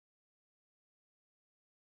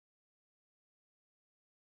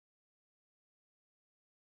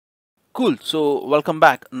Cool. So welcome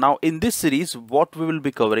back. Now in this series, what we will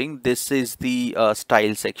be covering, this is the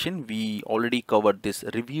style section. We already covered this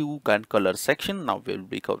review and color section. Now we will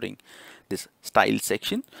be covering this style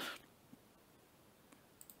section.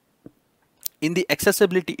 In the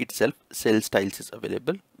accessibility itself, cell styles is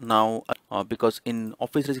available. Now because in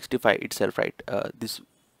Office 365 itself, right, this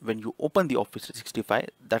when you open the Office 365,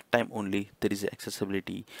 that time only there is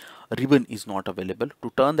accessibility ribbon is not available.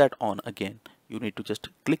 To turn that on again, you need to just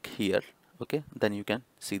click here. Okay, then you can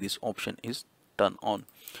see this option is turned on.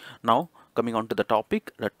 Now coming on to the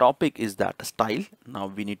topic is that style. Now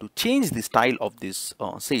we need to change the style of this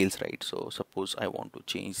sales, right? So suppose I want to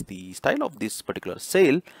change the style of this particular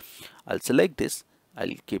sale. I'll select this.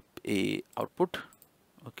 I'll keep a output.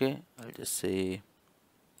 Okay, I'll just say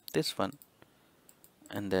this one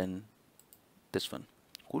and then this one.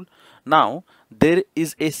 Cool. Now there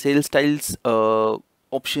is a sales styles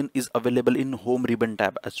option is available in home ribbon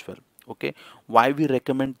tab as well. Okay, why we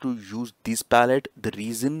recommend to use this palette, the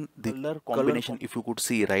reason, the color combination, if you could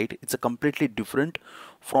see, right, it's a completely different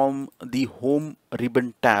from the home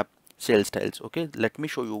ribbon tab sales styles. Okay, let me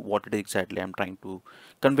show you what it is exactly I'm trying to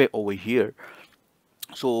convey over here.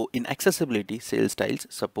 So in accessibility sales styles,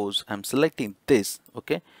 suppose I'm selecting this,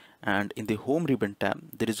 okay, and in the home ribbon tab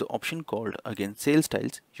there is an option called again sales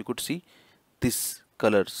styles. You could see this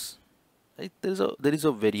colors, right? There is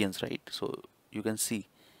a variance, right? So you can see,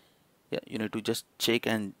 yeah, you need to just check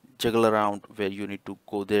and juggle around where you need to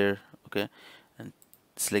go there, okay, and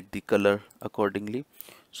select the color accordingly.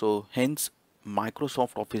 So hence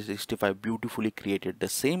Microsoft Office 365 beautifully created the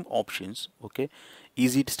same options, okay,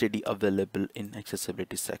 easy to steady available in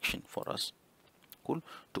accessibility section for us. Cool,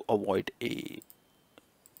 to avoid a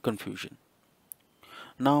confusion.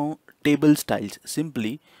 Now table styles,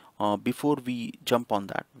 simply before we jump on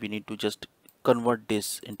that, we need to just convert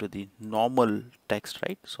this into the normal text,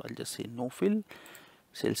 right? So I'll just say no fill,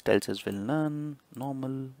 sales styles as well, none,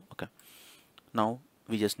 normal. Okay, now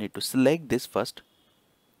we just need to select this first,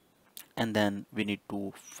 and then we need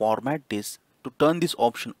to format this. To turn this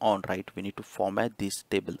option on, right, we need to format this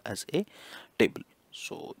table as a table.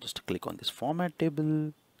 So just click on this format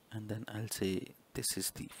table, and then I'll say this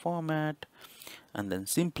is the format, and then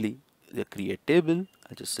simply the create table,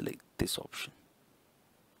 I'll just select this option.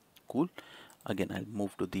 Cool. Again, I'll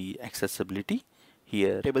move to the accessibility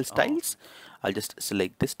here, table styles. I'll just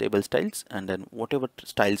select this table styles, and then whatever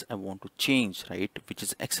styles I want to change, right, which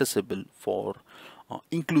is accessible for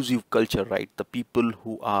inclusive culture, right, the people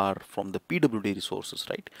who are from the PWD resources,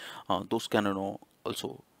 right, those can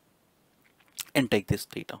also intake this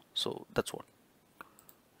data. So that's what,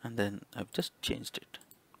 and then I've just changed it.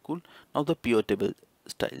 Cool. Now the pure table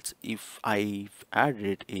styles, if I've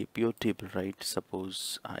added a pure table, right,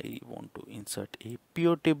 suppose I want to insert a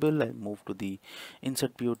pure table, I move to the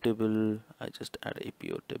insert pure table, I just add a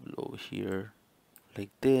pure table over here like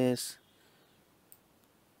this.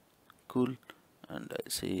 Cool. And I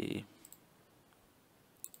say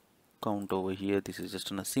count over here. This is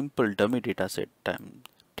just in a simple dummy data set I'm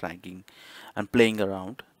dragging and playing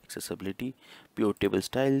around. Accessibility, pure table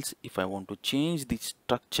styles. If I want to change the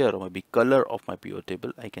structure or maybe color of my pure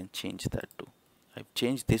table, I can change that too. I've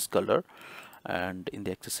changed this color, and in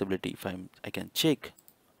the accessibility, if I can check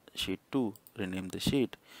sheet 2, rename the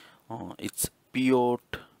sheet. It's pure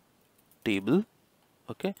table.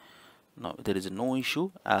 Okay, now there is no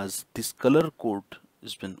issue as this color code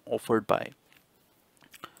has been offered by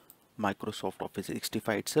Microsoft Office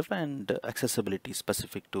 365 itself, and accessibility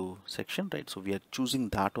specific to section, right? So we are choosing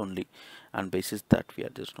that only, and basis that we are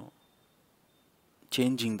just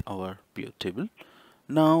changing our pivot table.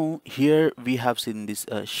 Now here we have seen this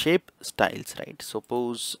shape styles, right?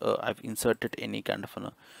 Suppose I've inserted any kind of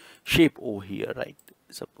a shape over here, right?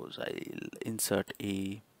 Suppose I'll insert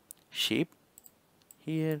a shape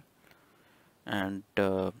here, and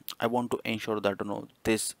I want to ensure that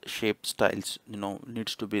this shape styles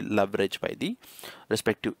needs to be leveraged by the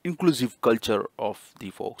respective inclusive culture of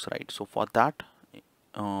the folks, right? So for that,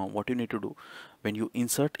 what you need to do, when you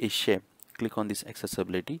insert a shape, click on this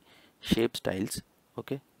accessibility shape styles.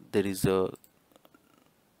 Okay, there is a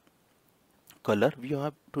color you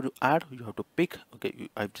have to add, you have to pick. Okay,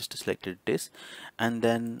 I've just selected this, and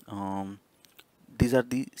then these are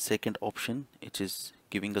the second option which is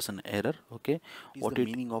giving us an error. Okay, what is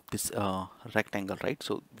the meaning of this rectangle, right?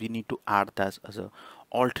 So we need to add that as a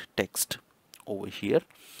alt text over here.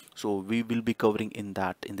 So we will be covering in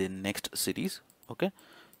that in the next series. Okay,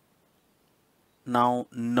 now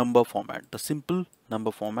number format, the simple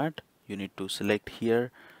number format, you need to select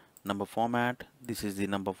here number format. This is the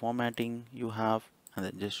number formatting you have, and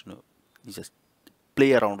then just you just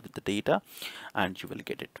play around with the data and you will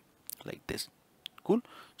get it. like this. Cool.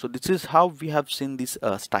 So this is how we have seen this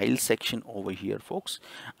style section over here, folks,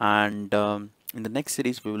 and in the next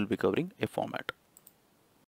series we will be covering a format.